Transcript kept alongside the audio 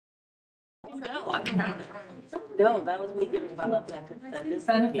No, that was me giving my love that.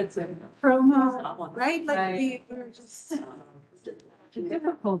 Benefits of Promo, right? Like Right. we were just.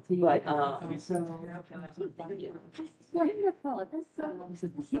 difficulty. Like, Wonderful, that's so.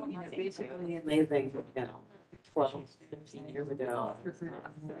 basically amazing, you know, 12, 15 years ago.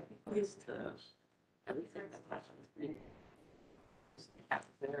 I used to, everything that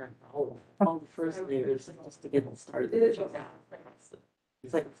there, all the first years, just to get them started.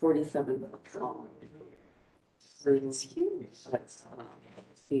 It's like 47 books long. It's huge. That's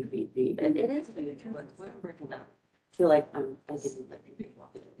CBD. And it is big, but we're working out. I feel like I didn't let me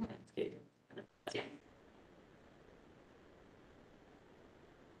walk in the landscape.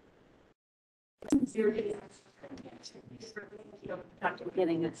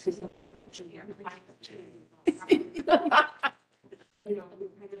 Getting it.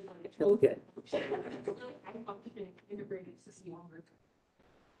 It feels good.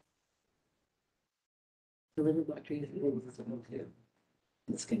 The living block trees is too.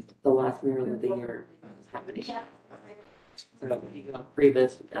 It's good. The last mirror of the year is happening. So you go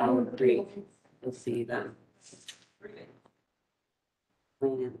previous hour 3, you'll see them.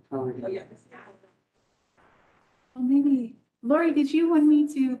 Well, maybe, Lori, did you want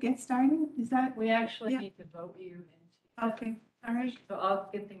me to get started? Is that, We actually Yeah. need to vote you into. okay, all right. So I'll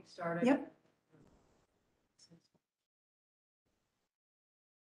get things started. Yep.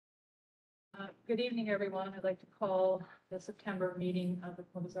 Good evening, everyone. I'd like to call the September meeting of the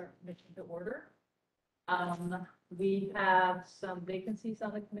Columbus Art Commission to order. We have some vacancies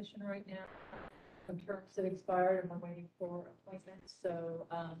on the commission right now, some terms that expired, and we're waiting for appointments. So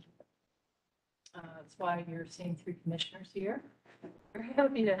that's why you're seeing 3 commissioners here. Very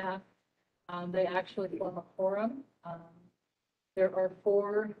happy to have. They actually form a quorum. There are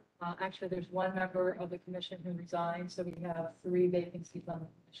 4. Actually, there's 1 member of the commission who resigned, so we have 3 vacancies on the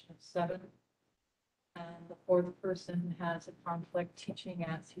commission of 7. And the 4th person has a conflict teaching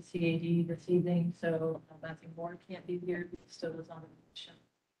at CCAD this evening, so Matthew Moore can't be here, he still is on the commission.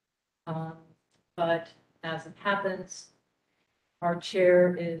 But as it happens, our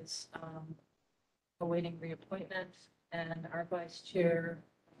chair is awaiting reappointment, and our vice chair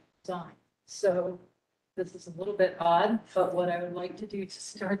resigned. So this is a little bit odd, but what I would like to do to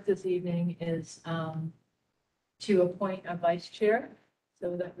start this evening is to appoint a vice chair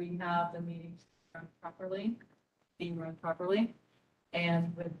so that we have the meetings being run properly.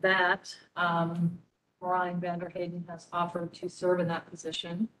 And with that, Ryan Vanderhayden has offered to serve in that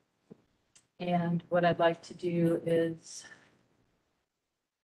position. And what I'd like to do is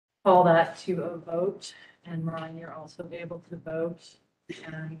call that to a vote. And Ryan, you're also able to vote.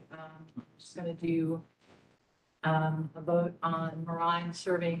 And I'm just going to do a vote on Ryan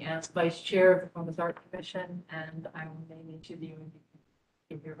serving as vice chair of the Columbus Art Commission. And I will name each of you and you can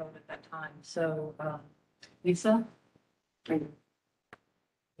give your vote at that time. So Lisa?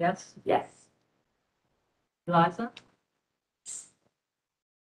 Yes? yes. Eliza?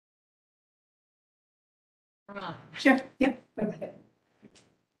 Ryan? Sure, yep. Okay.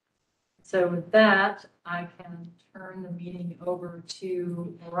 So with that, I can turn the meeting over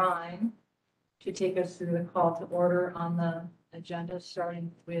to Ryan to take us through the call to order on the agenda,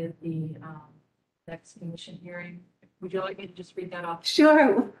 starting with the next commission hearing. Would you like me to just read that off?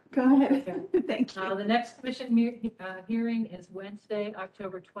 Sure, go ahead. Thank you. The next commission hearing is Wednesday,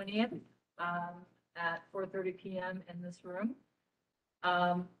 October 20th at 4:30 p.m. in this room.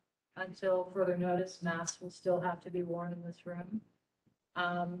 Until further notice, masks will still have to be worn in this room.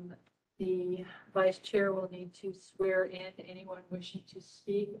 The vice chair will need to swear in anyone wishing to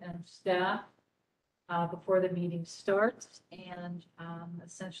speak and staff before the meeting starts. And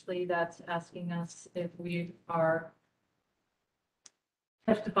essentially that's asking us if we are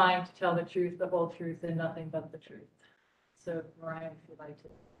testifying to tell the truth, the whole truth, and nothing but the truth. So Mariah, if you'd like to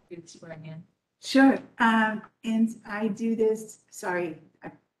do the swearing in. Sure, and I do this, sorry,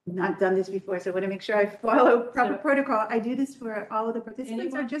 I've not done this before, so I want to make sure I follow proper So- protocol. I do this for all of the participants or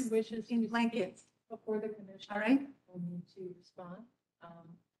Anyone who just wishes to in speak blankets? before the commission. All right. Will need to respond.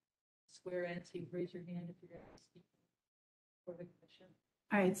 Swear in, so you raise your hand if you're going to speak for the commission.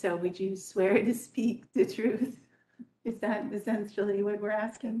 All right, so would you swear to speak the truth? Is that essentially what we're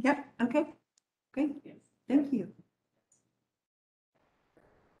asking? Yep, okay, great, Yes. thank you.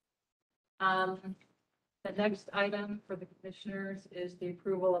 The next item for the commissioners is the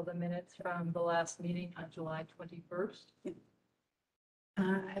approval of the minutes from the last meeting on July 21st.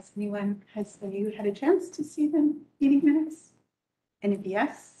 Has you had a chance to see the meeting minutes? And if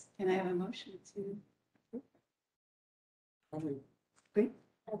yes, can I have a motion to? Great.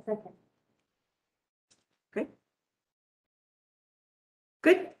 That's okay. Great.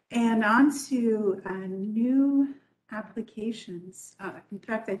 Good. And on to new applications. In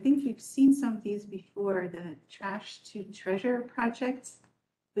fact, I think you've seen some of these before, the Trash to Treasure projects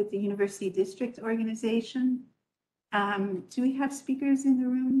with the University District Organization. Do we have speakers in the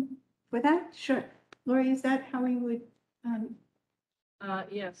room for that? Sure. Lori, is that how we would?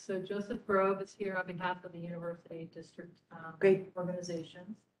 Yes, so Joseph Grove is here on behalf of the University District Great.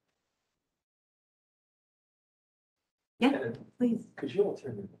 Organization. Yeah, And please. could you all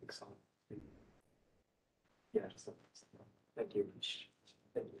turn your mics on? Yeah, just, thank you.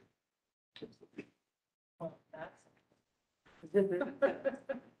 Thank you. Well, that's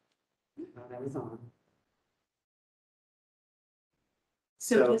That was on.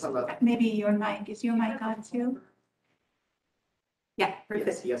 So So, just hello. maybe your mic, is your mic on too? Yeah,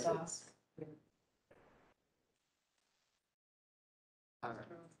 perfect. Yes, yes, yes. All right.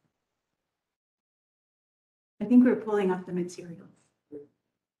 I think we're pulling up the materials.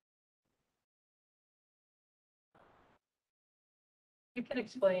 You can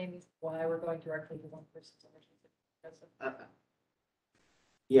explain why we're going directly to one person.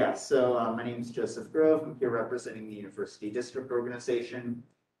 Yeah, so my name is Joseph Grove. I'm here representing the University District Organization.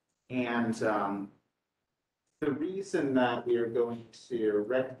 And the reason that we are going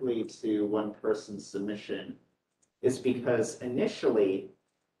directly to one person's submission is because initially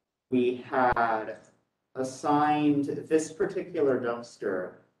we had assigned this particular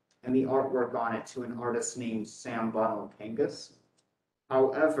dumpster and the artwork on it to an artist named Sam Bonalkangas.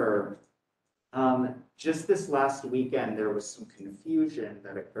 However, just this last weekend, there was some confusion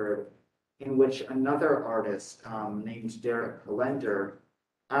that occurred in which another artist named Derek Kalender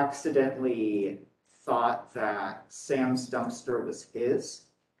accidentally thought that Sam's dumpster was his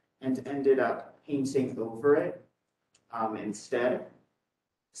and ended up painting over it instead.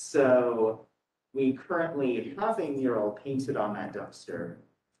 So we currently have a mural painted on that dumpster.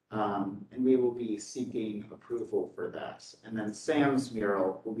 And we will be seeking approval for that. And then Sam's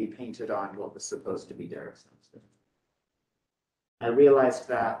mural will be painted on what was supposed to be Derek's dumpster. I realized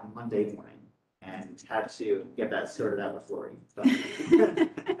that Monday morning and had to get that sorted out before you.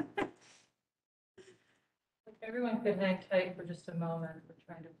 Everyone could hang tight for just a moment. We're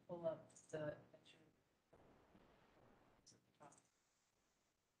trying to pull up the.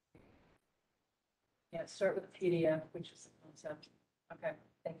 Yeah, start with the PDF, which is the concept. Okay,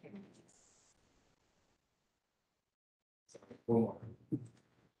 thank you. One more.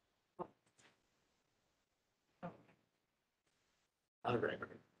 All right,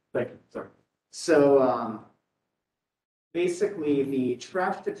 thank you, sorry. So, basically the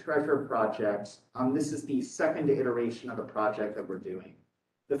Trash to Treasure project, this is the second iteration of the project that we're doing.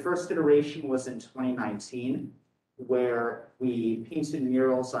 The first iteration was in 2019, where we painted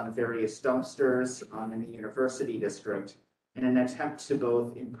murals on various dumpsters in the University District in an attempt to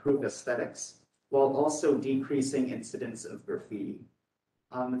both improve aesthetics while also decreasing incidents of graffiti.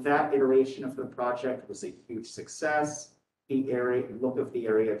 That iteration of the project was a huge success. The look of the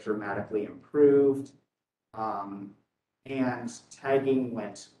area dramatically improved, and tagging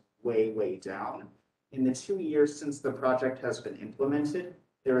went way, way down. In the 2 years since the project has been implemented,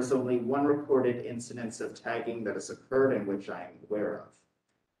 there is only one recorded incidence of tagging that has occurred and which I am aware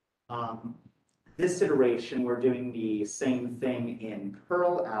of. This iteration, we're doing the same thing in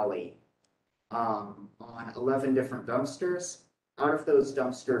Pearl Alley on 11 different dumpsters. Out of those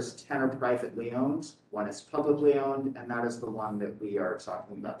dumpsters, 10 are privately owned, one is publicly owned, and that is the one that we are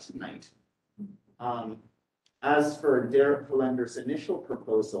talking about tonight. As for Derek Kalender's initial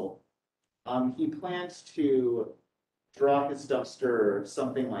proposal, he plans to draw his dumpster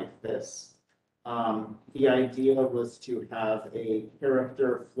something like this. The idea was to have a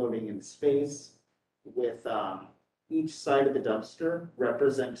character floating in space with each side of the dumpster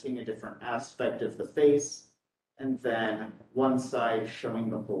representing a different aspect of the face, and then one side showing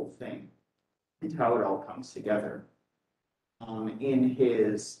the whole thing and how it all comes together. In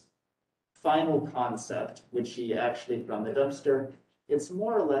his final concept, which he actually put on the dumpster, it's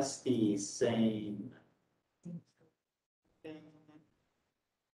more or less the same thing.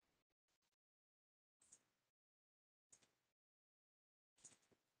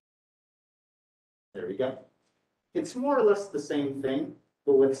 There we go. It's more or less the same thing,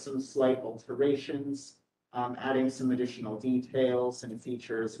 but with some slight alterations, adding some additional details and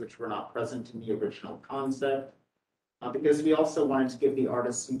features which were not present in the original concept. Because we also wanted to give the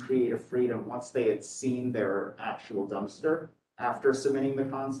artists some creative freedom once they had seen their actual dumpster after submitting the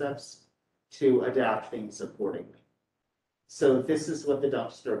concepts to adapt things accordingly. So this is what the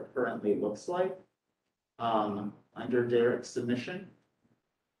dumpster currently looks like under Derek's submission.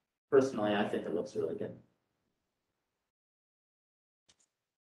 Personally, I think it looks really good.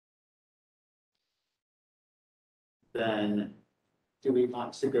 then do we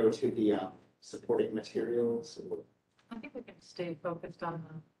want to go to the supporting materials? I think we can stay focused on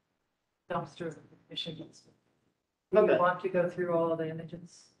the dumpster issues. Do Okay. you want to go through all the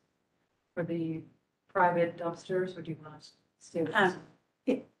images for the private dumpsters, or do you want to stay with this?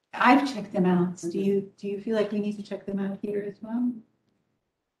 I've checked them out. Do you feel like we need to check them out here as well?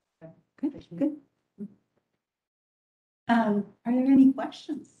 Good, good. Are there any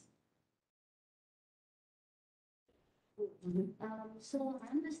questions? So I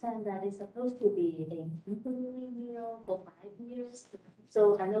understand that it's supposed to be a temporary mural for 5 years.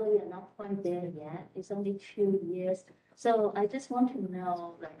 So I know we are not quite there yet. It's only 2 years. So I just want to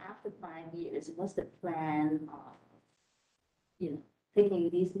know, like, after 5 years, what's the plan of, taking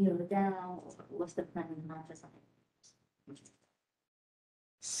these mural down? Or what's the plan after something?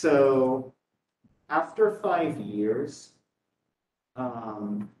 So after 5 years,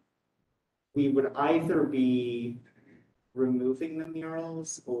 we would either be removing the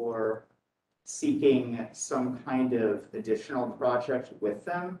murals or seeking some kind of additional project with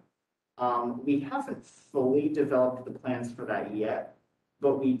them. We haven't fully developed the plans for that yet,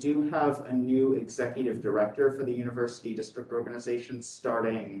 but we do have a new executive director for the University District Organization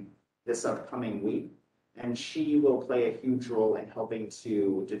starting this upcoming week. And she will play a huge role in helping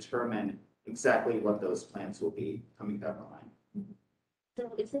to determine exactly what those plans will be coming down the line.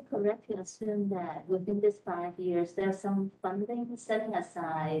 So is it correct to assume that within this 5 years, there's some funding setting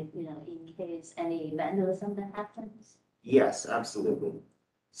aside, in case any vandalism that happens? Yes, absolutely.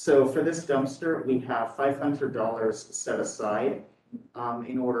 So for this dumpster, we have $500 set aside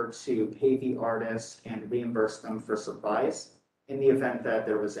in order to pay the artist and reimburse them for supplies in the event that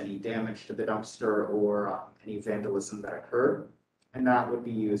there was any damage to the dumpster or any vandalism that occurred. And that would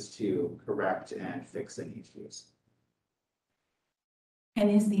be used to correct and fix any issues. And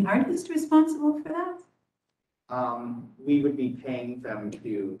is the artist responsible for that? We would be paying them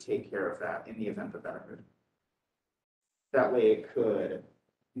to take care of that in the event that that occurred. That way it could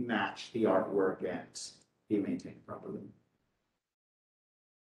match the artwork and be maintained properly.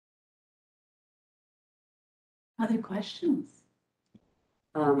 Other questions?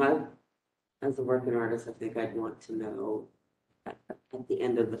 As a working artist, I think I'd want to know at the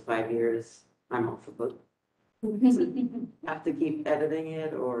end of the 5 years, I'm off the book. Have to keep editing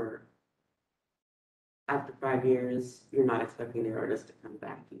it, or after 5 years, you're not expecting the artist to come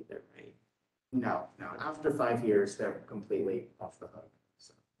back either, right? No. After 5 years, they're completely off the hook.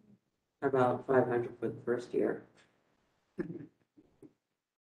 So. About 500 for the first year.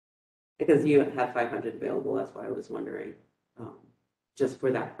 Because you have 500 available, that's why I was wondering, just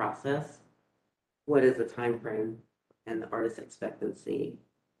for that process, what is the time frame and the artist expectancy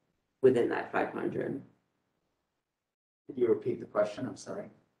within that 500? Could you repeat the question? I'm sorry.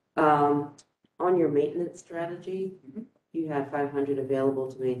 On your maintenance strategy, you have 500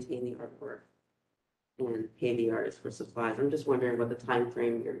 available to maintain the artwork and pay the artist for supplies. I'm just wondering what the time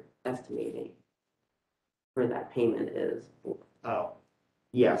frame you're estimating for that payment is. Oh,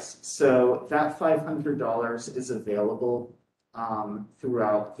 yes. So that $500 is available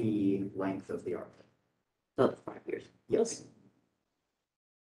throughout the length of the artwork. So it's 5 years. Yes.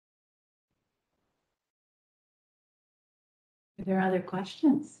 Are there other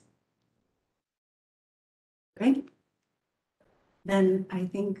questions? Great. Then I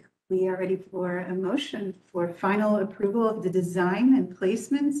think we are ready for a motion for final approval of the design and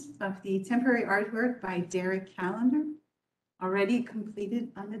placements of the temporary artwork by Derek Callender, already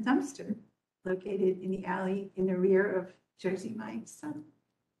completed on the dumpster located in the alley in the rear of Jersey Mike's.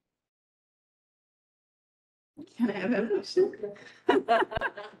 Can I have a motion?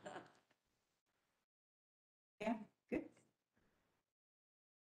 Yeah, good.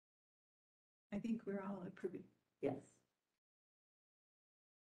 I think we're all approving. Yes.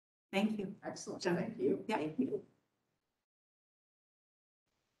 Thank you. Excellent. John. Thank you. Yeah. Thank you.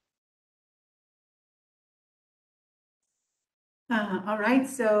 All right,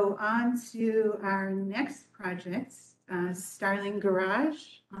 so on to our next project, Starling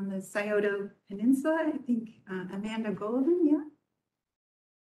Garage on the Scioto Peninsula. I think Amanda Golden, yeah.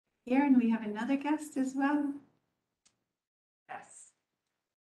 Here, and we have another guest as well. Yes.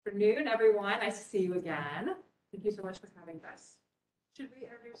 Afternoon, everyone. Nice to see you again. Thank you so much for having us. Should we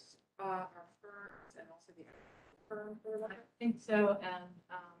introduce our firms and also the firm for a I moment? think so, and,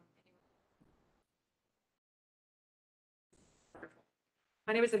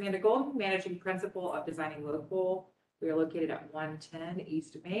 My name is Amanda Golden, Managing Principal of Designing Local. We are located at 110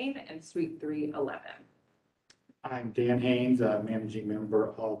 East Main and Suite 311. I'm Dan Haynes, a managing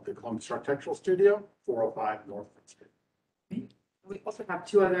member of the Columbus Architectural Studio, 405 North Fifth Street. We also have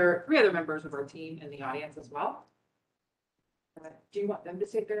three other members of our team in the audience as well. Do you want them to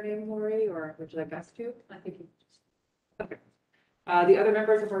state their name, Lori, or would you like us to? I think you just, Okay. The other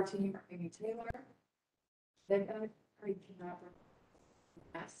members of our team are Amy Taylor. Then,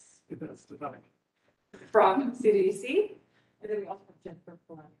 yes, That's the topic. from CDC. And then we also have Jennifer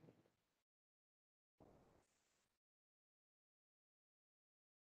Fulani.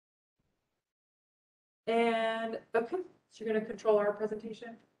 And, okay, so you're gonna control our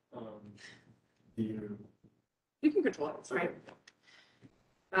presentation? Do you? You can control it, it's fine.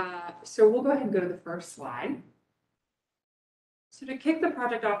 So we'll go ahead and go to the first slide. So to kick the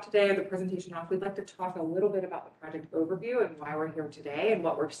project off today, or the presentation off, we'd like to talk a little bit about the project overview and why we're here today and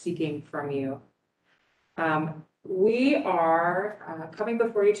what we're seeking from you. We are coming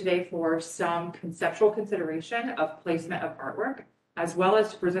before you today for some conceptual consideration of placement of artwork, as well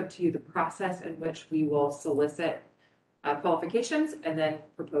as to present to you the process in which we will solicit qualifications and then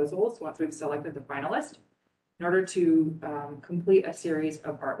proposals once we've selected the finalist in order to complete a series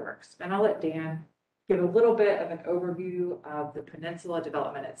of artworks. And I'll let Dan give a little bit of an overview of the Peninsula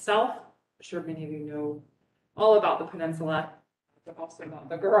development itself. I'm sure many of you know all about the Peninsula, but also about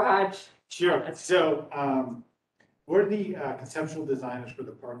the garage. Sure. So we're the conceptual designers for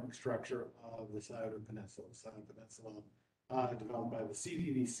the parking structure of the Scioto Peninsula. Scioto Peninsula, developed by the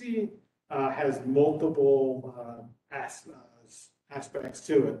CDDC, has multiple aspects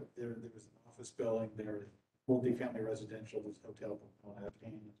to it. There's an office building, there's multifamily residential, there's hotel component,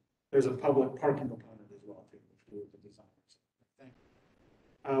 and there's a public parking component as well too, which we were the designers.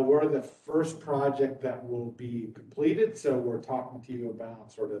 We're the first project that will be completed, so we're talking to you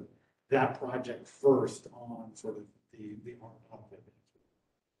about sort of that project first on sort of the art of it.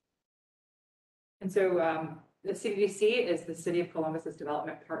 And so the CDDC is the City of Columbus's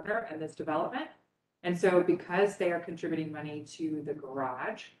development partner in this development. And so because they are contributing money to the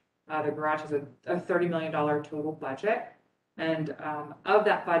garage has a $30 million total budget. And of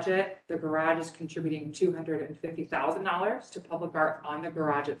that budget, the garage is contributing $250,000 to public art on the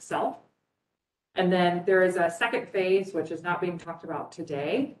garage itself. And then there is a second phase, which is not being talked about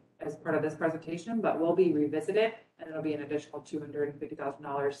today as part of this presentation, but will be revisited, and it'll be an additional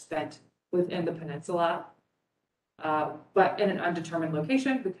 $250,000 spent within the peninsula, but in an undetermined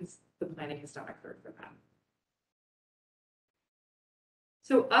location because the planning has not occurred for that.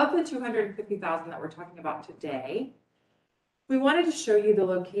 So of the $250,000 that we're talking about today, we wanted to show you the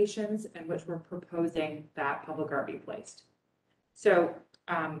locations in which we're proposing that public art be placed. So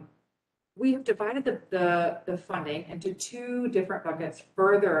we have divided the funding into two different buckets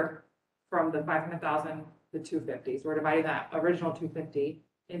further from the 500,000, the 250. So we're dividing that original 250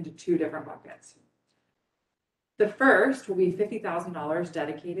 into two different buckets. The first will be $50,000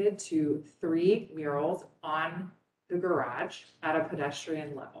 dedicated to 3 murals on the garage at a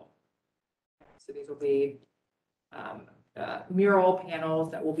pedestrian level. So these will be mural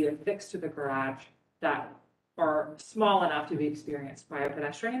panels that will be affixed to the garage that are small enough to be experienced by a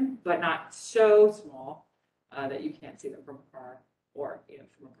pedestrian, but not so small that you can't see them from a car or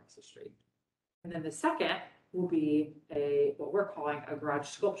from across the street. And then the second will be what we're calling a garage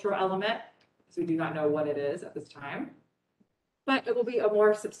sculptural element, because we do not know what it is at this time. But it will be a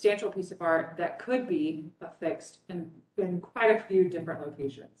more substantial piece of art that could be affixed in quite a few different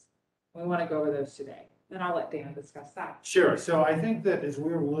locations. We want to go over those today. Then I'll let Dan discuss that. Sure. So I think that as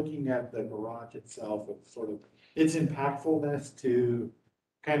we were looking at the garage itself, it's sort of its impactfulness to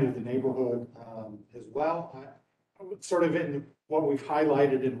kind of the neighborhood as well. I would sort of in what we've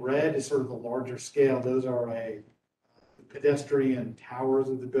highlighted in red is sort of the larger scale. Those are pedestrian towers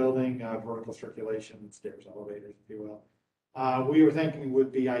of the building, vertical circulation, stairs, elevators, if you will. We were thinking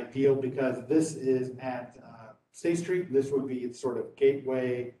would be ideal because this is at State Street. This would be sort of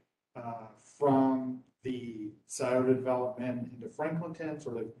gateway from the Scioto development into Franklinton,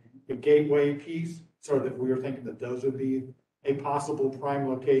 sort of the gateway piece. Sort of we were thinking that those would be a possible prime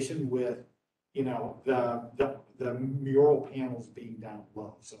location with, the mural panels being down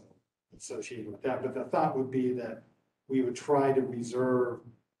low, so associated with that. But the thought would be that we would try to reserve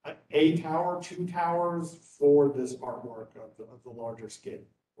a tower, 2 towers for this artwork of the larger scale,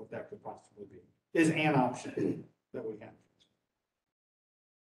 what that could possibly be, is an option that we have.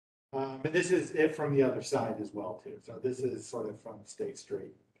 And this is it from the other side as well, too. So this is sort of from State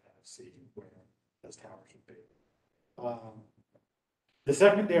Street, see where those towers would be. The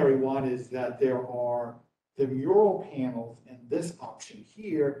secondary one is that there are the mural panels in this option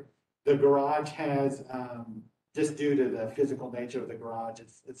here. The garage has, just due to the physical nature of the garage,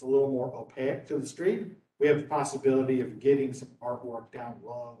 it's a little more opaque to the street. We have the possibility of getting some artwork down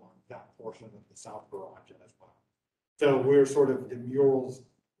low on that portion of the south garage as well. So we're sort of, the murals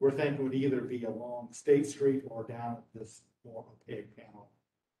we're thinking would either be along State Street or down this more opaque panel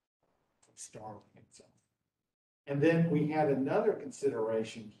from Starling itself. And then we had another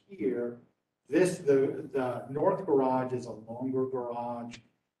consideration here. The north garage is a longer garage,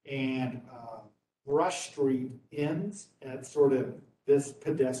 and Rush Street ends at sort of this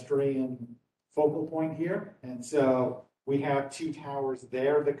pedestrian focal point here. And so we have two towers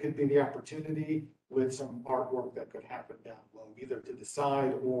there that could be the opportunity with some artwork that could happen down low, either to the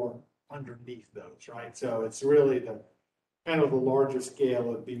side or underneath those, right? So it's really the kind of the larger scale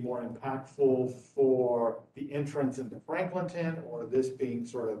would be more impactful for the entrance into Franklinton, or this being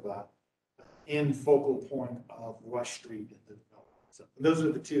sort of a in focal point of Rush Street in the development. So those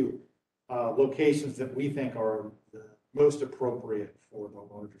are the two locations that we think are the most appropriate for the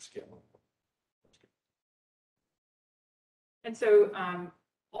larger scale. And so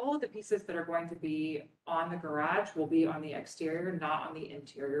all of the pieces that are going to be on the garage will be on the exterior, not on the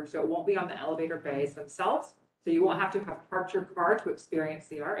interior. So it won't be on the elevator bays themselves. So you won't have to have parked your car to experience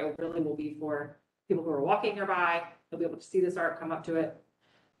the art. It really will be for people who are walking nearby. They'll be able to see this art, come up to it,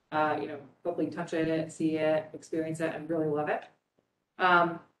 hopefully touch it, see it, experience it, and really love it.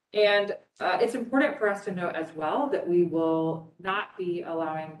 It's important for us to note as well that we will not be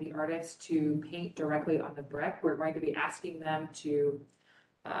allowing the artists to paint directly on the brick. We're going to be asking them to,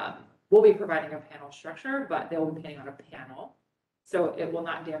 we'll be providing a panel structure, but they'll be painting on a panel. So it will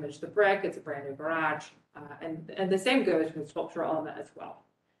not damage the brick. It's a brand new garage. And the same goes with sculptural element as well.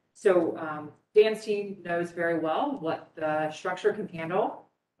 So Dan's team knows very well what the structure can handle.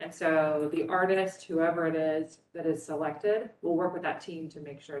 And so the artist, whoever it is that is selected, will work with that team to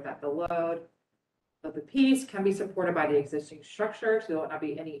make sure that the load of the piece can be supported by the existing structure. So there will not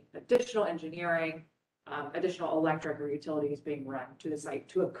be any additional engineering, additional electric or utilities being run to the site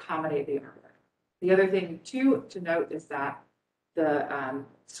to accommodate the artwork. The other thing too to note is that the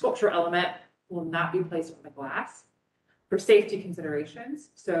sculpture element will not be placed on the glass for safety considerations.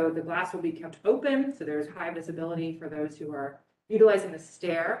 So the glass will be kept open, so there's high visibility for those who are utilizing the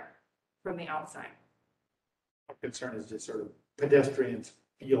stair from the outside. Our concern is just sort of pedestrians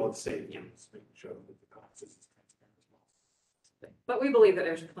feel it's safe, just making sure that the process is transparent as well. But we believe that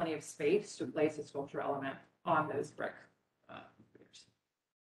there's plenty of space to place a sculpture element on those brick piers.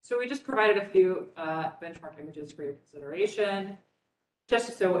 So we just provided a few benchmark images for your consideration, just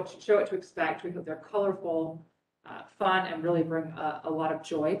to show what to expect. We hope they're colorful, fun, and really bring a lot of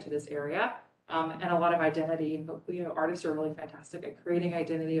joy to this area. And a lot of identity. Artists are really fantastic at creating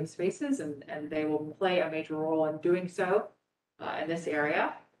identity of spaces, and they will play a major role in doing so in this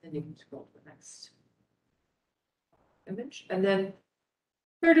area. And you can scroll to the next image. And then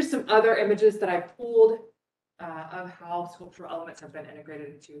here are just some other images that I pulled of how sculptural elements have been integrated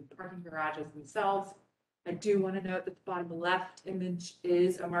into parking garages themselves. I do want to note that the bottom left image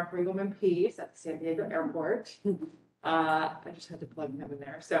is a Mark Riegelman piece at the San Diego Airport. I just had to plug him in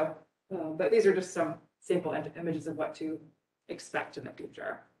there. So. But these are just some sample images of what to expect in the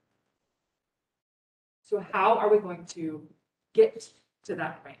future. So how are we going to get to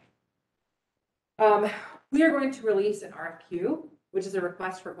that point? We are going to release an RFQ, which is a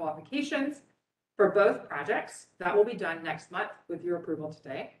request for qualifications for both projects. That will be done next month with your approval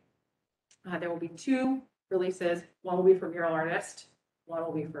today. There will be two releases. One will be for mural artists. One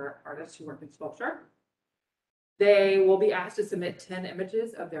will be for artists who work in sculpture. They will be asked to submit 10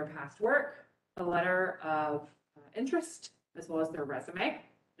 images of their past work, a letter of interest, as well as their resume,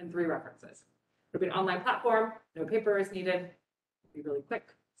 and 3 references. It'll be an online platform, no paper is needed. It'll be really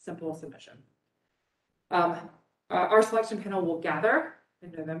quick, simple submission. Our selection panel will gather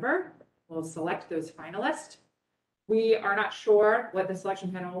in November. We'll select those finalists. We are not sure what the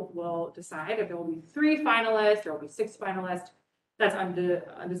selection panel will decide, if there will be 3 finalists, there will be 6 finalists. That's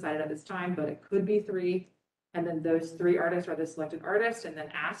undecided at this time, but it could be 3. And then those 3 artists are the selected artists and then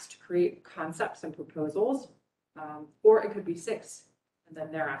asked to create concepts and proposals. Or it could be 6, and then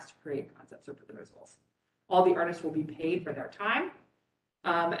they're asked to create concepts or proposals. All the artists will be paid for their time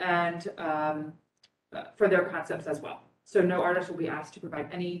and for their concepts as well. So no artist will be asked to provide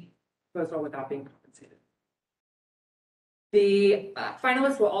any proposal without being compensated. The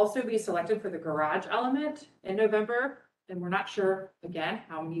finalists will also be selected for the garage element in November. And we're not sure, again,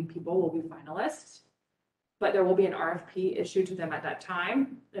 how many people will be finalists. But there will be an RFP issued to them at that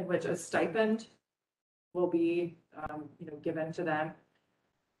time, in which a stipend will be, given to them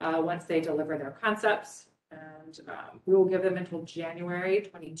once they deliver their concepts. And we will give them until January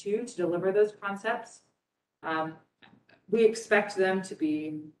 22 to deliver those concepts. We expect them to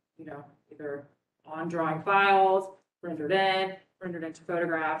be, either on drawing files, rendered into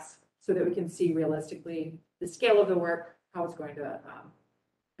photographs, so that we can see realistically the scale of the work, how it's going to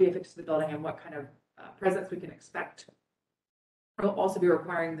be affixed to the building and what kind of presence we can expect. We'll also be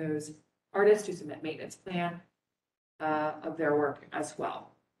requiring those artists to submit maintenance plan of their work as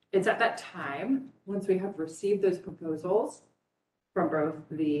well. It's at that time, once we have received those proposals from both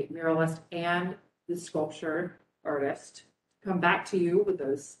the muralist and the sculpture artist, come back to you with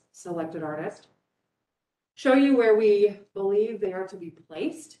those selected artists, show you where we believe they are to be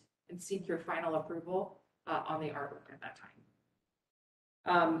placed, and seek your final approval on the artwork at that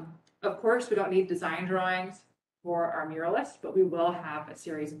time. Of course, we don't need design drawings for our muralist, but we will have a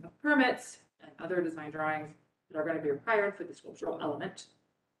series of permits and other design drawings that are going to be required for the sculptural element.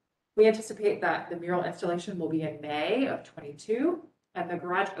 We anticipate that the mural installation will be in May of 22, and the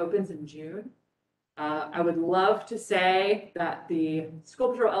garage opens in June. I would love to say that the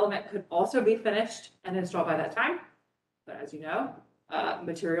sculptural element could also be finished and installed by that time, but as you know,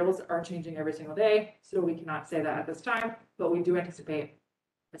 materials are changing every single day, so we cannot say that at this time, but we do anticipate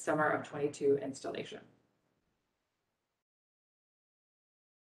a summer of 22 installation.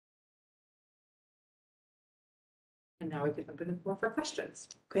 And now we can open the floor for questions.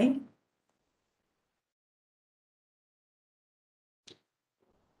 Great.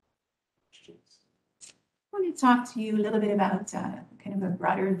 I want to talk to you a little bit about kind of a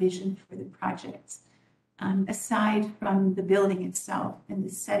broader vision for the project. Aside from the building itself and the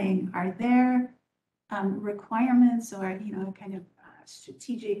setting, are there requirements or, kind of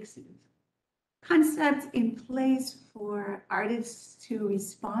strategic sort of concepts in place for artists to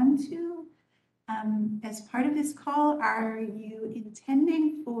respond to? As part of this call, are you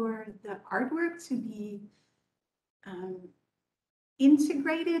intending for the artwork to be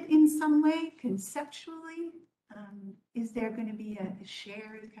integrated in some way conceptually? Is there going to be a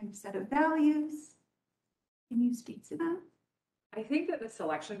shared kind of set of values? Can you speak to that? I think that the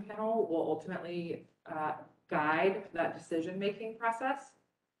selection panel will ultimately guide that decision-making process.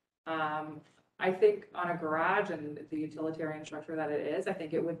 I think on a garage and the utilitarian structure that it is, I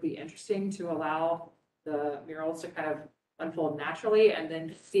think it would be interesting to allow the murals to kind of unfold naturally and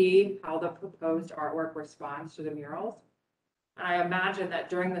then see how the proposed artwork responds to the murals. And I imagine that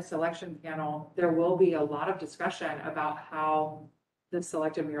during the selection panel, there will be a lot of discussion about how the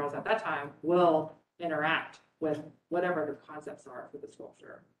selected murals at that time will interact with whatever the concepts are for the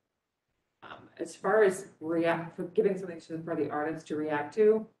sculpture. As far as giving something for the artists to react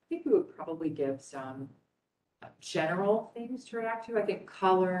to, I think we would probably give some general things to react to. I think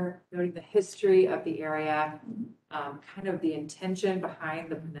color, noting the history of the area, kind of the intention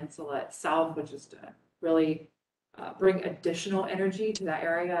behind the peninsula itself, which is to really bring additional energy to that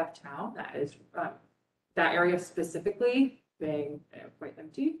area of town that is that area specifically being quite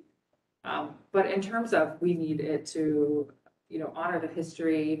empty. But in terms of we need it to, honor the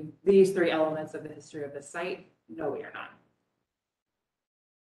history, these three elements of the history of the site, no, we are not.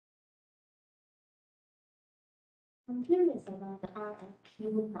 I'm curious about the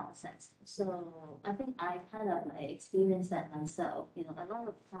RFQ process. So I think I kind of experienced that myself. A lot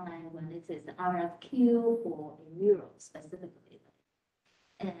of time when it is the RFQ for a mural specifically.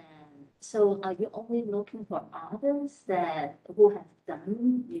 And so are you only looking for artists who have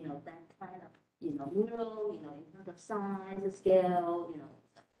done, that kind of, mural, in terms of size, scale,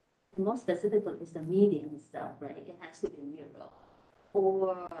 more specifically is the medium stuff, right? It has to be mural.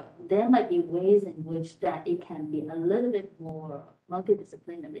 Or there might be ways in which that it can be a little bit more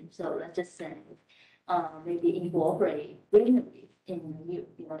multidisciplinary. So let's just say, maybe incorporate greenery in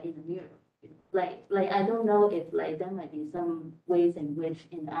the mural. Like I don't know if there might be some ways in which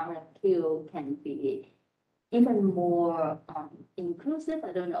in RFQ can be even more inclusive.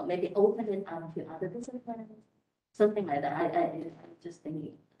 I don't know, maybe open it up to other disciplines, something like that. I'm just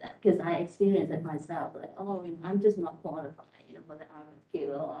thinking that because I experienced it myself. I'm just not qualified, for the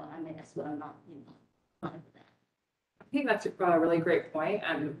RFQ, or I may as well not, apply for that. I think that's a really great point,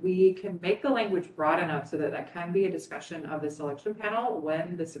 and we can make the language broad enough so that that can be a discussion of the selection panel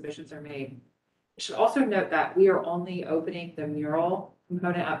when the submissions are made. I should also note that we are only opening the mural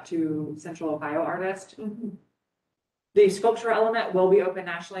component up to Central Ohio artists. The sculpture element will be open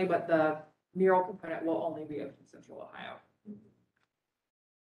nationally, but the mural component will only be open to Central Ohio.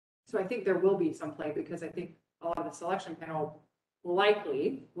 So I think there will be some play because I think a lot of the selection panel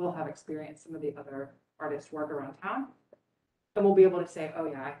likely will have experienced some of the other artists' work around town. And we'll be able to say, oh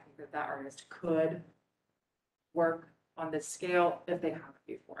yeah, I think that artist could work on this scale if they haven't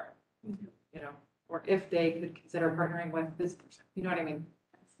before, or if they could consider partnering with this person, you know what I mean?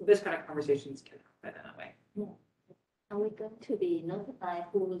 This kind of conversations can happen in that way. Yeah. Are we going to be notified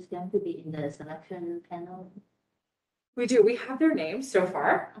who is going to be in the selection panel? We do. We have their names so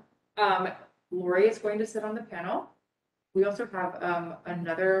far. Lori is going to sit on the panel. We also have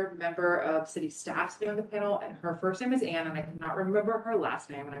another member of city staff sitting on the panel, and her first name is Anne, and I cannot remember her last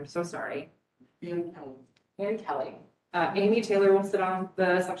name, and I'm so sorry. Anne Kelly. Amy Taylor will sit on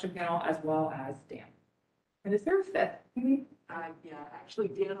the selection panel as well as Dan. And is there a fifth? Yeah, actually,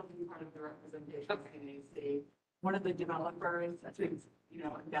 Dan will be part of the representation committee. One of the developers, that's who's,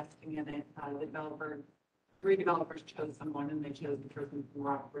 investing in it, the developer, 3 developers chose someone and they chose the person from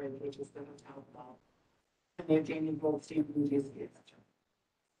Rockbridge, which is the hotel club. And they have Jamie Goldstein from GSP, et cetera.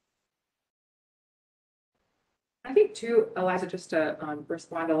 I think too, Eliza, just to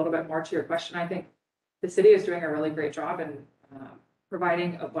respond a little bit more to your question, I think the city is doing a really great job in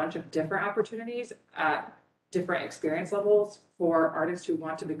providing a bunch of different opportunities at different experience levels for artists who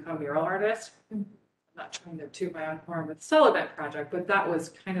want to become mural artists. I'm not trying to toot my own horn with the Sullivan project, but that was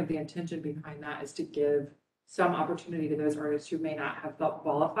kind of the intention behind that, is to give some opportunity to those artists who may not have felt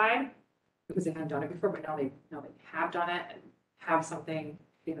qualified because they hadn't done it before, but now they have done it and have something,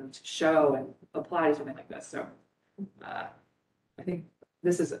 to show and apply to something like this. So I think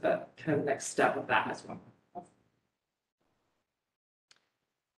this is a kind of the next step of that as well.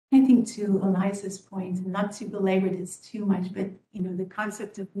 I think to Eliza's point, not to belabor this too much, but, the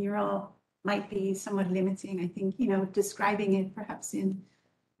concept of mural might be somewhat limiting. I think, describing it perhaps in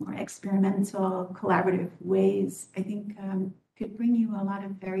more experimental, collaborative ways, I think could bring you a lot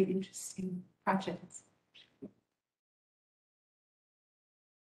of very interesting projects.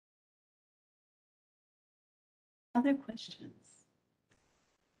 Other questions?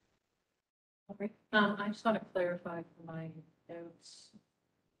 I just want to clarify for my notes.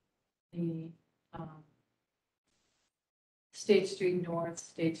 The State Street North,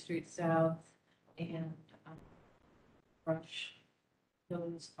 State Street South, and Rush,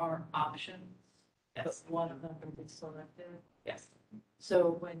 those are options. Yes. But one of them will be selected. Yes.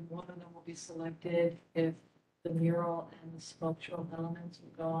 So when one of them will be selected, if the mural and the sculptural elements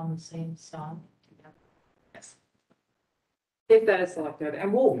will go on the same song together. Yes. If that is selected,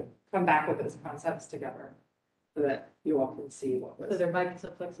 and we'll come back with those concepts together so that you all can see what So was. there might be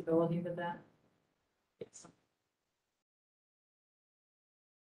some flexibility with that. Yes.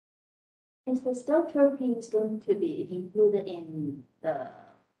 Is the sculpture piece going to be included in the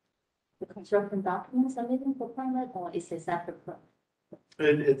construction documents submitted for permit, or is it separate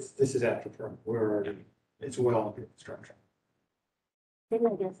permit? This is after permit. It's well under construction. Then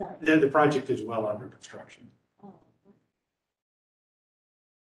I guess The project is well under construction. oh,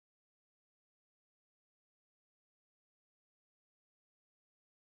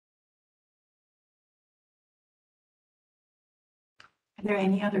 Are there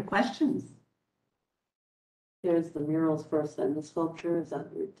any other questions? There's the murals first and the sculpture, is that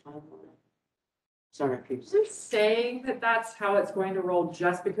your timeline? Sorry, people. Just saying that that's how it's going to roll,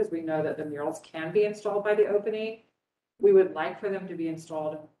 just because we know that the murals can be installed by the opening. We would like for them to be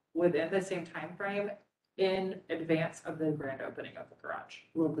installed within the same time frame in advance of the grand opening of the garage.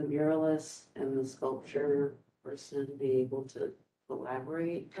 Will the muralist and the sculpture person be able to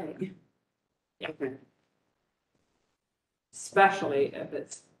collaborate? Yeah. Okay. Especially if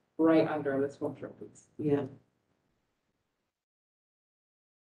it's right under the sculptural piece. Yeah.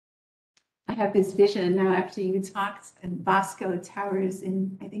 I have this vision now after you talked, and Bosco Towers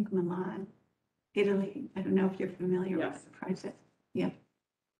in, I think, Milan, Italy. I don't know if you're familiar Yes. with the project. Yeah.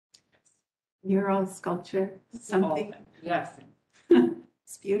 Mural sculpture, something. Yes.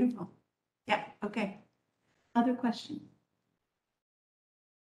 It's beautiful. Yeah, okay. Other questions?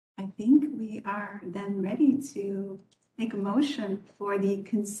 I think we are then ready to make a motion for the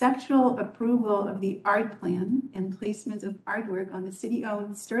conceptual approval of the art plan and placement of artwork on the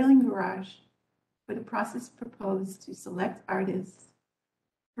city-owned Sterling Garage for the process proposed to select artists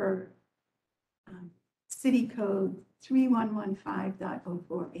per City Code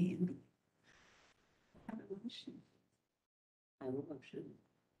 3115.04 A and B. Have a motion. I have a motion.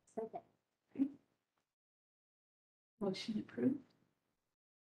 second. Motion approved.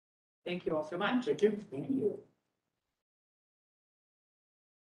 Thank you all so much. Thank you. Thank you.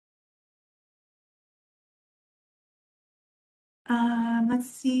 Let's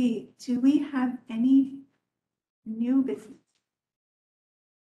see, do we have any new business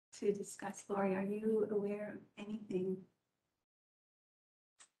to discuss? Lori, are you aware of anything?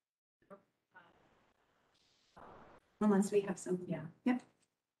 Unless we have some, yeah, yep.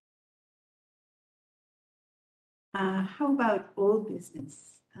 How about old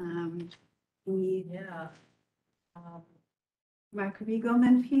business? The Yeah. Mark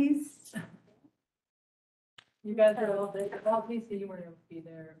Riegelman piece? You guys are all there. Well, Lisa, you weren't able to be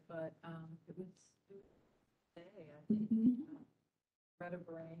there, but it was today, I think. Mhm. Red of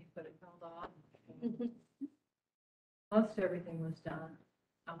rain, but it held off. most everything was done.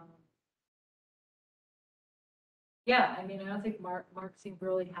 Yeah, I mean, I don't think Mark seemed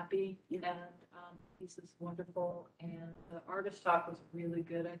really happy, and this is wonderful. And the artist talk was really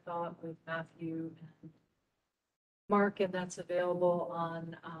good, I thought, with Matthew and Mark, and that's available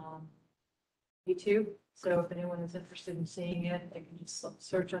on YouTube. So if anyone is interested in seeing it, they can just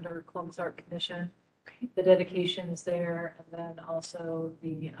search under Columbus Art Commission. The dedication is there, and then also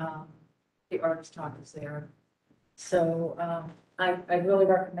the artist talk is there. So I really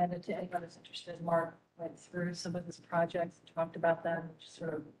recommend it to anyone who's interested. Mark went through some of his projects and talked about them, just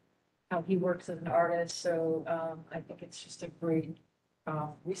sort of how he works as an artist. So I think it's just a great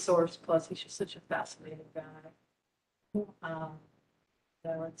resource. Plus, he's just such a fascinating guy.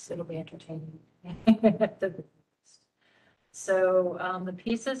 So it'll be entertaining. So the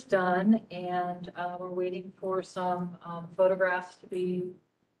piece is done, and we're waiting for some photographs to be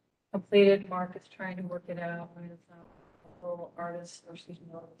completed. Mark is trying to work it out with a little artist, or excuse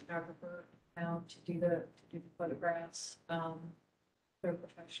me, a little photographer now to do the photographs. They're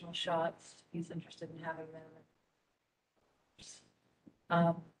professional shots. He's interested in having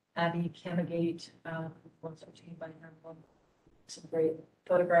them. Abby Camagate, was obtained by him. Some great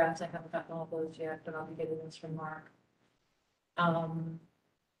photographs. I haven't gotten all those yet, but I'll be getting those from Mark. And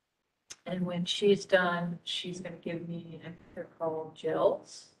when she's done, she's going to give me a picture called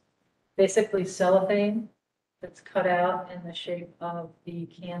gels. Basically cellophane that's cut out in the shape of the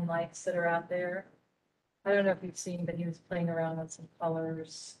can lights that are out there. I don't know if you've seen, but he was playing around with some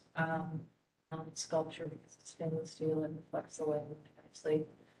colors on sculpture because it's stainless steel and reflects the light nicely.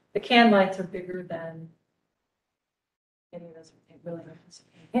 The can lights are bigger than any of those really nice,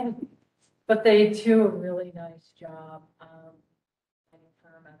 but they do a really nice job.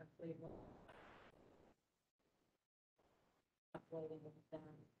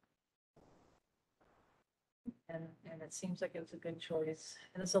 And it seems like it was a good choice.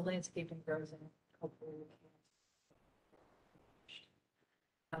 And it's a landscaping grows in. Hopefully we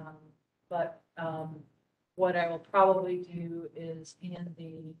can. But what I will probably do is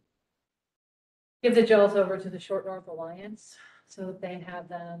give the gels over to the Short North Alliance so that they have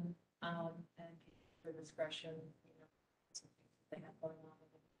them and their discretion, they have going on.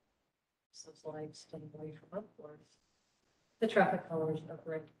 So those lights staying away from, of course, the traffic colors of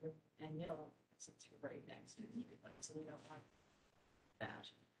red and yellow, since you're right next to the streetlight, so we don't want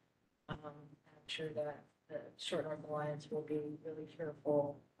that. I'm sure that the Short North Alliance will be really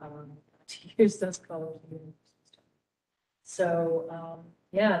careful to use those colors. So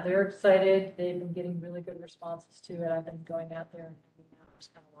yeah, they're excited. They've been getting really good responses to it. I've been going out there and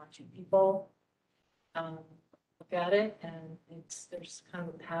just kind of watching people look at it, and there's kind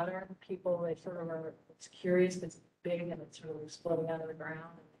of a pattern. People, they sort of are, it's curious, it's big and it's really exploding out of the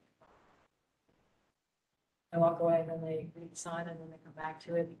ground. I walk away and then they read the sign and then they come back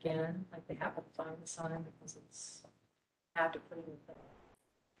to it again, like they happen to find the sign because it's had to put it in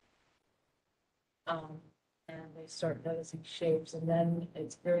there. And they start noticing shapes, and then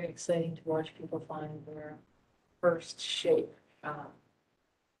it's very exciting to watch people find their first shape,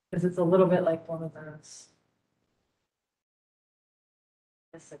 because it's a little bit like one of those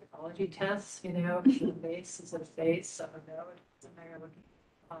psychology tests, the face is a face, so no, it's a matter looking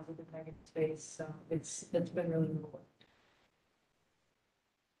positive, negative space. So it's been really cool.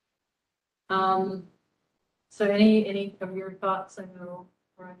 So any of your thoughts? I know,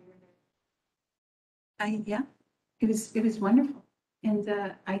 Brian, Yeah, it was wonderful. And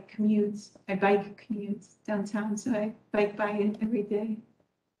I bike commute downtown, so I bike by it every day.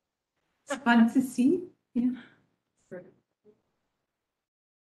 It's fun to see. Yeah.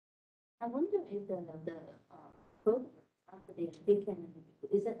 I wonder if the book after they can,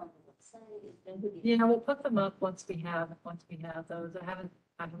 is it on the website? Is going to be? Yeah, we'll put them up once we have those. I haven't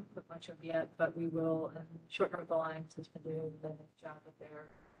put much of yet, but we will. And Short North Alliance has been doing a nice job with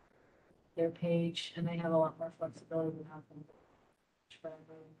their page, and they have a lot more flexibility than have them.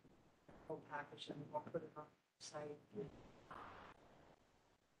 Whole package, and we'll put it on the site.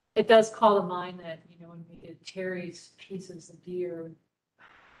 It does call to mind that when we did Terry's pieces of deer,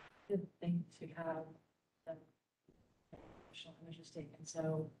 good thing to have the additional images taken.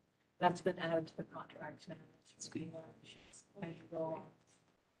 So that's been added to the contract now. It's being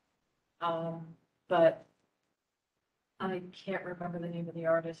but I can't remember the name of the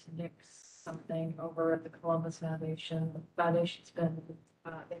artist, Nick something, over at the Columbus Foundation. The foundation's been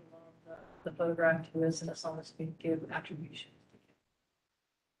they love the photograph to us, and it's almost to give attribution.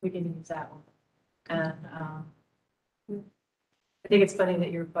 We can use that one. And I think it's funny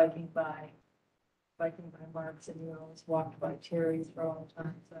that you're biking by Mark's, and you always walked by Terry's for a long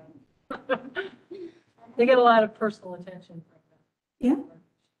time. So They get a lot of personal attention from them.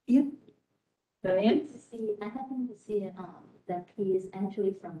 Yeah. Diane? I happened to see, that he is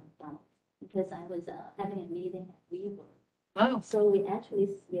actually from, because I was, having a meeting at WeWork. Oh, So we actually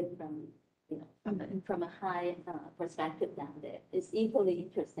see it from, from a high, perspective down there. It's equally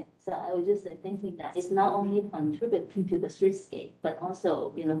interesting. So I was just thinking that it's not only contributing to the streetscape, but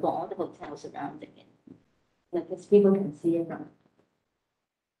also, for all the hotels surrounding it. Because people can see it from.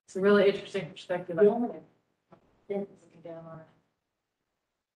 it's a really interesting perspective. I Yeah. think. That's Looking down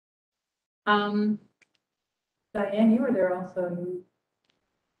on it. Diane, you were there also. You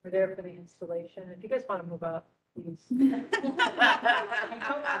were there for the installation. If you guys want to move up, please.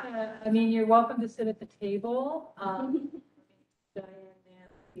 I mean, you're welcome to sit at the table. Diane,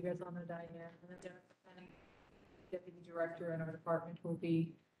 you guys all know Diane, and then Jennifer Penning, Deputy Director in our department, will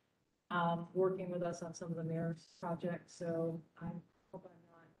be working with us on some of the mayor's projects. So I hope I'm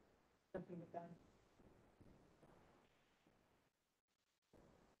not jumping the gun.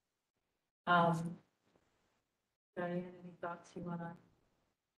 Diane, any thoughts you want to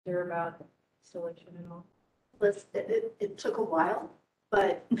share about installation and all? It took a while,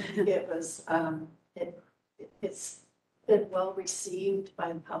 but it was, it's been well received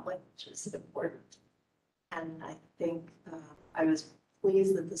by the public, which is important. And I think I was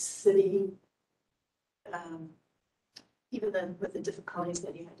pleased that the city, even then with the difficulties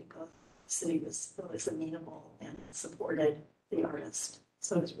that you had to go, the city was amenable and supported the artist.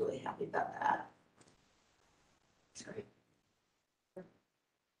 So I was really happy about that. It's great.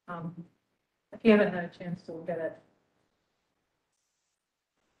 If you haven't had a chance to look at it.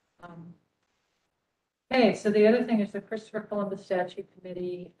 Okay, so the other thing is the Christopher Columbus Statue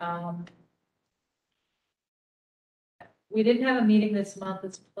Committee. We didn't have a meeting this month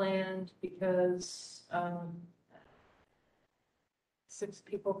as planned because 6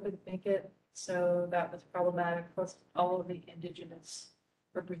 people couldn't make it. So that was problematic. Plus all of the indigenous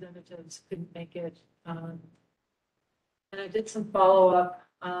representatives couldn't make it. And I did some follow-up.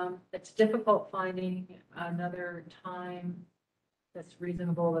 It's difficult finding another time that's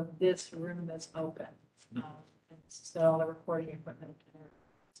reasonable if this room is open. And so all the recording equipment.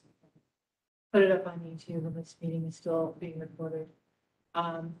 Put it up on YouTube, and this meeting is still being recorded.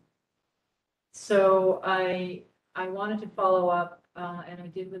 So I wanted to follow up, and I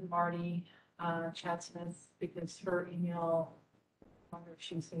did with Marty Chatsmith, because her email, I wonder if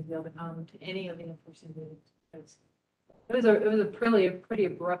she's going to be able to come to any of the in-person meetings. Because it was a pretty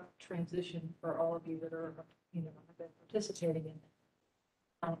abrupt transition for all of you that are, have been participating in it,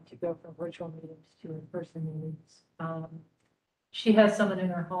 to go from virtual meetings to in-person meetings. She has someone in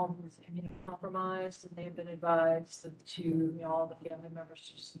her home who's immunocompromised, and they've been advised to all the family members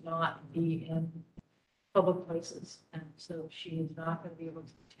to just not be in public places. And so she is not going to be able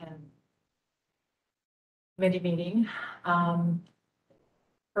to attend many meeting.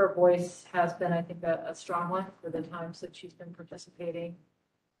 Her voice has been, I think, a strong one for the times that she's been participating.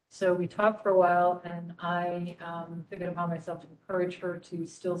 So we talked for a while, and I figured upon myself to encourage her to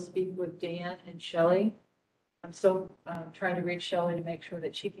still speak with Dan and Shelley. I'm still trying to reach Shelley to make sure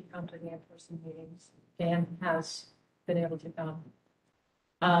that she can come to the in-person meetings. Dan has been able to come.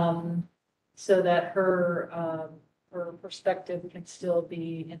 So that her perspective can still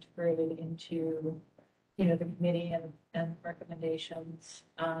be integrated into, the committee and recommendations.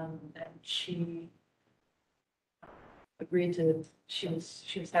 And she agreed to, she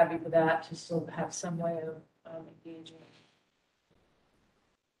was happy for that, to still have some way of engaging.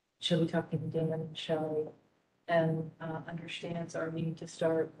 She'll be talking to Dan and Shelley, and understands our need to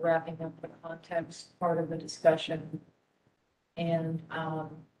start wrapping up the context part of the discussion, and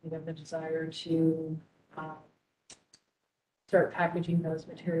the desire to start packaging those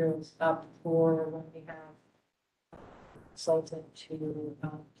materials up for when we have consultant to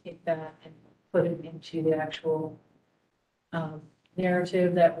take that and put it into the actual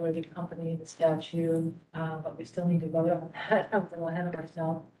narrative that would accompany the statue, but we still need to vote on that. I'm a little ahead of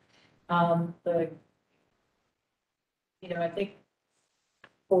myself. I think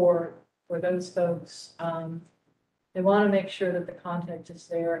for those folks, they want to make sure that the context is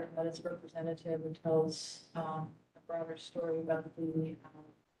there and that it's representative and tells a broader story about the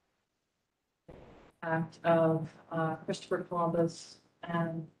act of Christopher Columbus.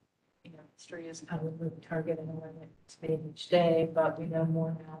 And history is kind of a moving target in the way that it's made each day, but we know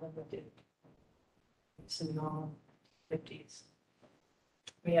more now than we did in the 50s.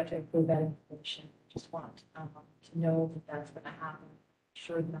 We have to include that information. Just want to know that that's going to happen.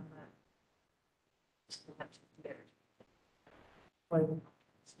 Sure them that just have to be there.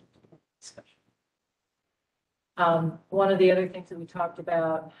 Discussion. One of the other things that we talked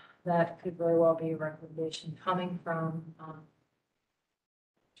about that could very well be a recommendation coming from,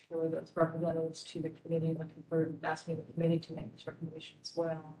 sure those representatives to the committee, looking for, asking the committee to make this recommendation as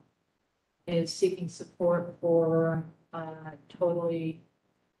well, is seeking support for, totally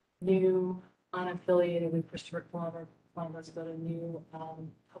new, unaffiliated with Christopher Columbus, but a new,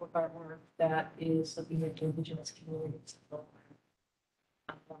 public artwork that is looking at indigenous communities.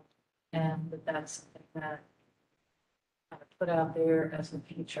 And that's something that put out there as a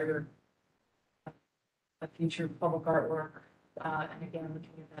future public artwork. And again, looking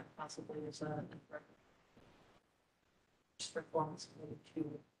at that possibly as a performance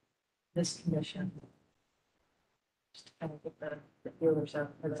to this commission. Just to kind of get the feelers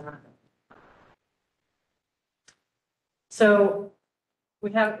out for that. So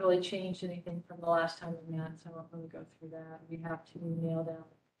we haven't really changed anything from the last time we met, so I won't really go through that. We have to nail down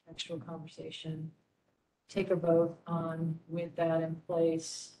the textual conversation, take a vote on with that in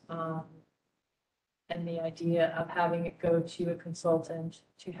place, and the idea of having it go to a consultant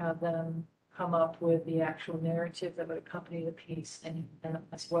to have them come up with the actual narrative that would accompany the piece, and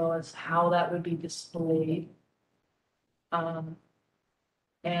as well as how that would be displayed.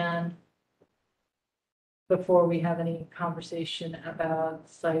 And before we have any conversation about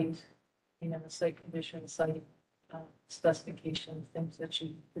site, the site conditions, site specifications, things that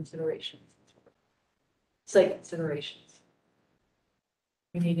you, considerations, site considerations.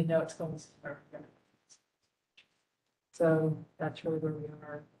 We need to know it's going to. So that's really where we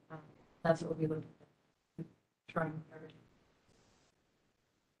are. That's what we'll be looking at. Trying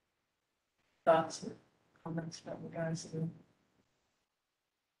thoughts or comments from you guys.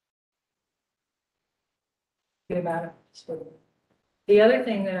 Good about it. The other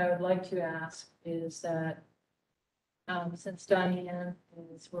thing that I would like to ask is that since Diane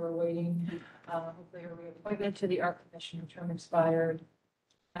is, we're awaiting hopefully her reappointment to the Art Commission, term expired,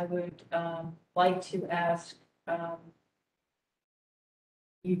 I would like to ask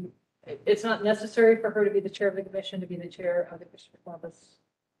you. It's not necessary for her to be the chair of the commission to be the chair of the Christopher Columbus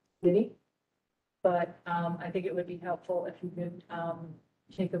Committee, but I think it would be helpful if you could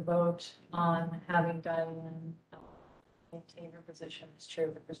take a vote on having Diane maintain her position as chair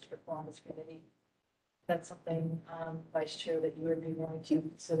of the Christopher Columbus Committee. That's something, Vice Chair, that you would be willing to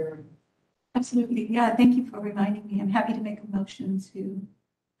consider. Absolutely. Yeah, thank you for reminding me. I'm happy to make a motion to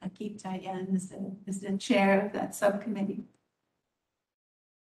keep Diane as the chair of that subcommittee.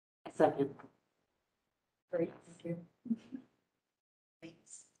 Second. Great, thank you.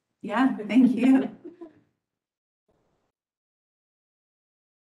 Thanks. Yeah, thank you.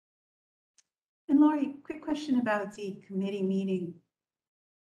 And Lori, quick question about the committee meeting.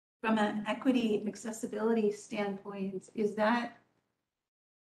 From an equity accessibility standpoint, is that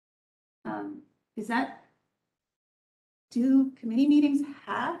do committee meetings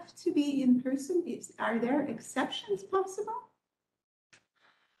have to be in person? Are there exceptions possible?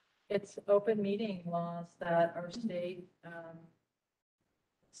 It's open meeting laws that our state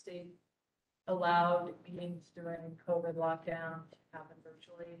allowed meetings during COVID lockdown to happen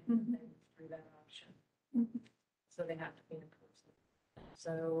virtually, and they threw that option. So they have to be in person.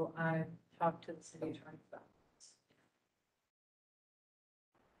 So I talked to the city attorney about this.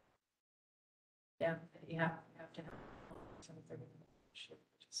 Yeah, you have to have some of their should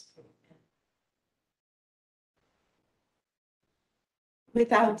participate in.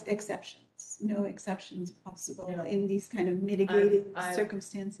 Without exceptions, no exceptions possible No. in these kind of mitigated I've-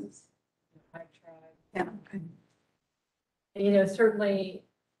 circumstances. I've tried. Yeah, okay. Certainly,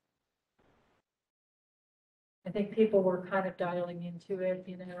 I think people were kind of dialing into it,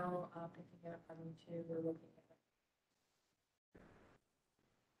 thinking of having to, we're looking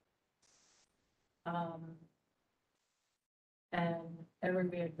at it. And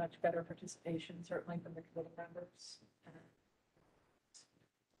we had much better participation, certainly from the committee members. It's just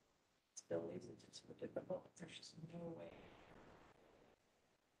so difficult. There's just no way.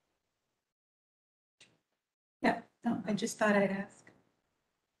 Yeah, no, I just thought I'd ask.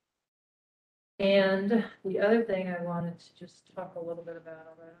 And the other thing I wanted to just talk a little bit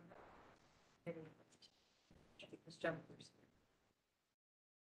about, because Jennifer's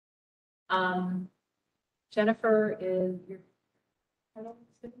here. Jennifer is your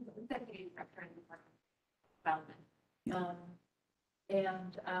Executive Director in Development.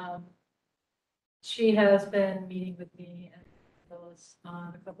 and she has been meeting with me and Phyllis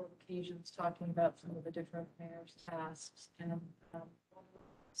on a couple of occasions, talking about some of the different mayor's tasks, and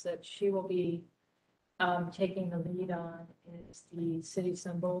that she will be taking the lead on is the city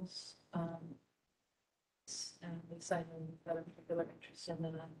symbols. And Lisa, I know you've got a particular interest in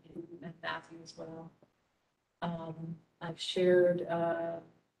that, and Matthew as well. I've shared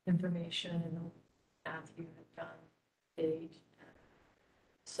information and Matthew had done date.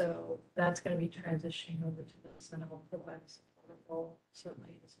 So that's going to be transitioning over to this, and I'll provide support role certainly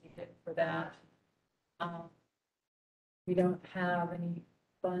as needed for that. We don't have any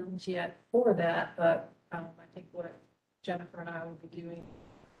funds yet for that, but I think what Jennifer and I will be doing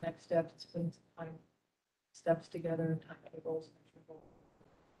next step is putting some time steps together, timetables, measurable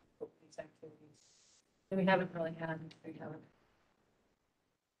for these activities. And we haven't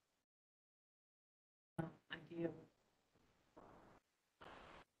idea.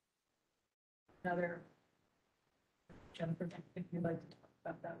 Another, Jennifer, if you'd like to talk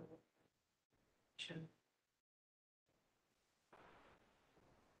about that. Sure.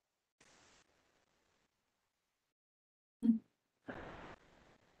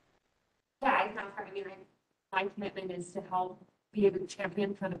 Yeah, I know. I mean, my commitment is to help be a good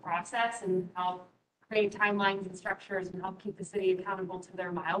champion for the process and help create timelines and structures and help keep the city accountable to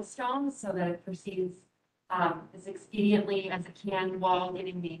their milestones so that it proceeds as expediently as it can while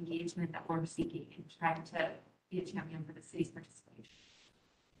getting the engagement that we're seeking and trying to be a champion for the city's participation.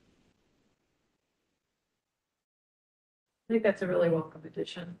 I think that's a really welcome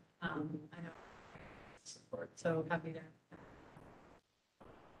addition. I know support, so happy to.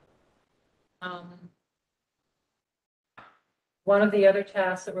 One of the other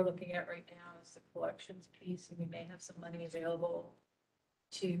tasks that we're looking at right now is the collections piece, and we may have some money available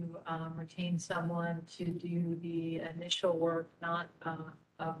to retain someone to do the initial work, not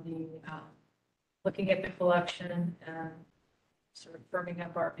of the looking at the collection and sort of firming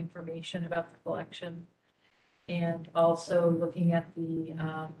up our information about the collection, and also looking at the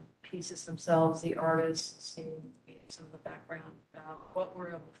pieces themselves, the artists, seeing some of the background about what we're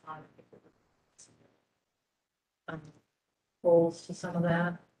able to find. Goals to some of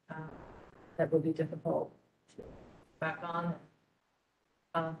that that would be difficult to back on.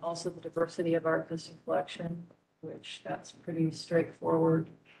 Also the diversity of our existing collection, which that's pretty straightforward.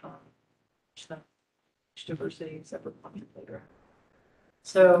 Which diversity is ever later.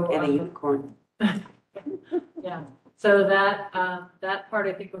 So And a unicorn. yeah, so that that part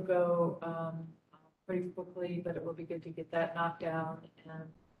I think will go pretty quickly, but it will be good to get that knocked down. And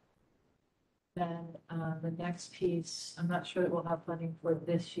then the next piece, I'm not sure that we'll have funding for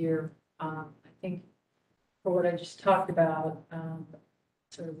this year. I think for what I just talked about,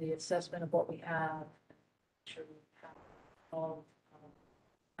 sort of the assessment of what we have, sure we have all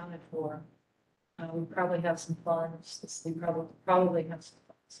accounted for. We probably have some funds. We probably have some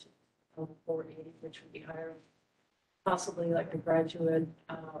funds to 480, which would be higher, possibly like a graduate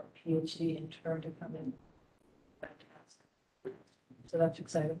or PhD intern to come in. Fantastic. So that's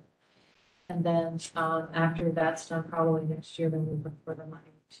exciting. And then after that's done, probably next year, then we look for the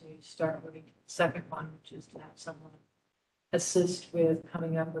money to start moving to the second one, which is to have someone assist with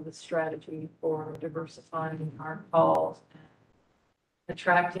coming up with a strategy for diversifying our calls and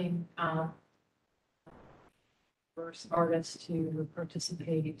attracting diverse artists to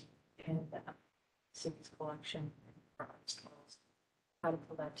participate in the city's collection and arts calls, how to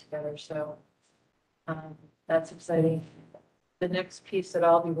pull that together. So that's exciting. The next piece that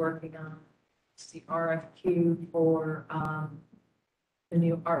I'll be working on is the RFQ for the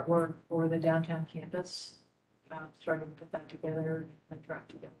new artwork for the downtown campus. Starting to put that together and draft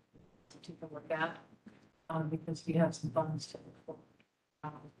together to take a look at because we have some funds to look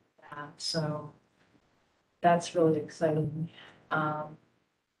for that. So that's really exciting. And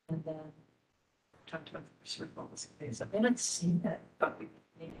then talked about the research policy phase. I haven't seen that, but we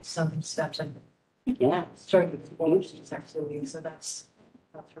need some steps. And Yeah. starting with the boards activity. So that's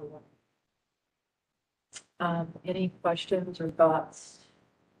really what. Any questions or thoughts?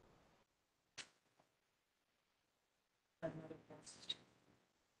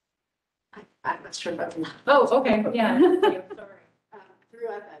 I'm not sure about. Oh, okay, yeah. Sorry.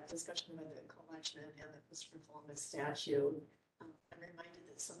 Throughout that discussion about the collection and the Christopher Columbus statue, I'm reminded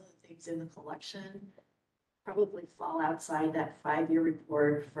that some of the things in the collection probably fall outside that 5-year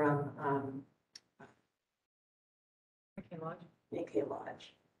report from AK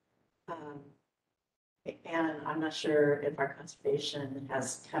Lodge. And I'm not sure if our conservation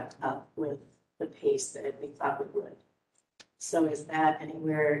has kept up with the pace that we thought we would. So is that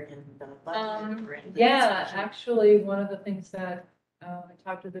anywhere in the budget or in the Yeah, discussion? actually, one of the things that I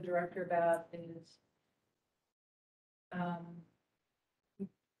talked to the director about is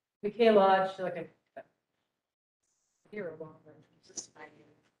McKay Lodge, like a year or longer, just 5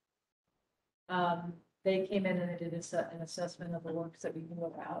 years. They came in and they did an assessment of the works that we knew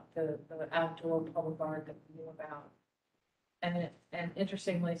about, the outdoor public art that we knew about. And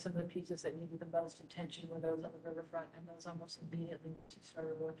interestingly, some of the pieces that needed the most attention were those on the riverfront, and those almost immediately once you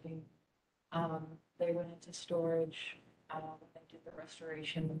started working. They went into storage, when they did the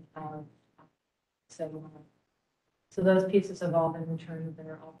restoration, so, so those pieces have all been returned,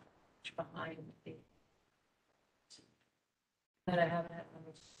 they're all behind the. That I haven't had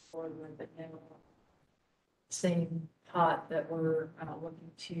much forward with, but now same pot that we're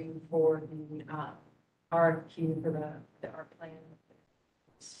looking to for the RFQ for our plan.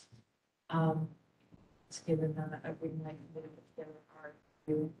 It's given a green light to get an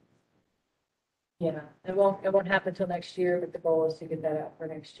RFQ. Yeah, it won't happen until next year, but the goal is to get that out for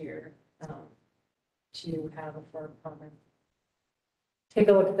next year. To have a firm permit. Take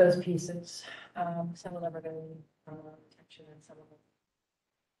a look at those pieces. Some of them are going to need attention and some of them.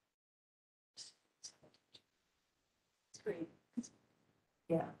 It's great.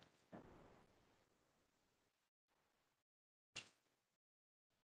 Yeah.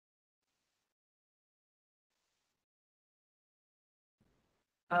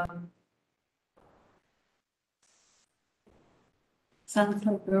 Sounds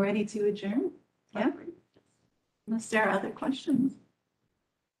like we're ready to adjourn. Yeah. Unless there are other questions.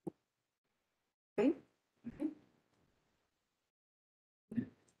 Okay.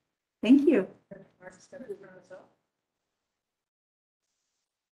 Thank you.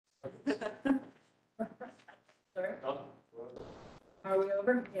 Sorry. Are we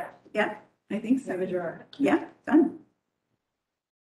over? Yeah. Yeah, I think so. Adjourn. Yeah, done.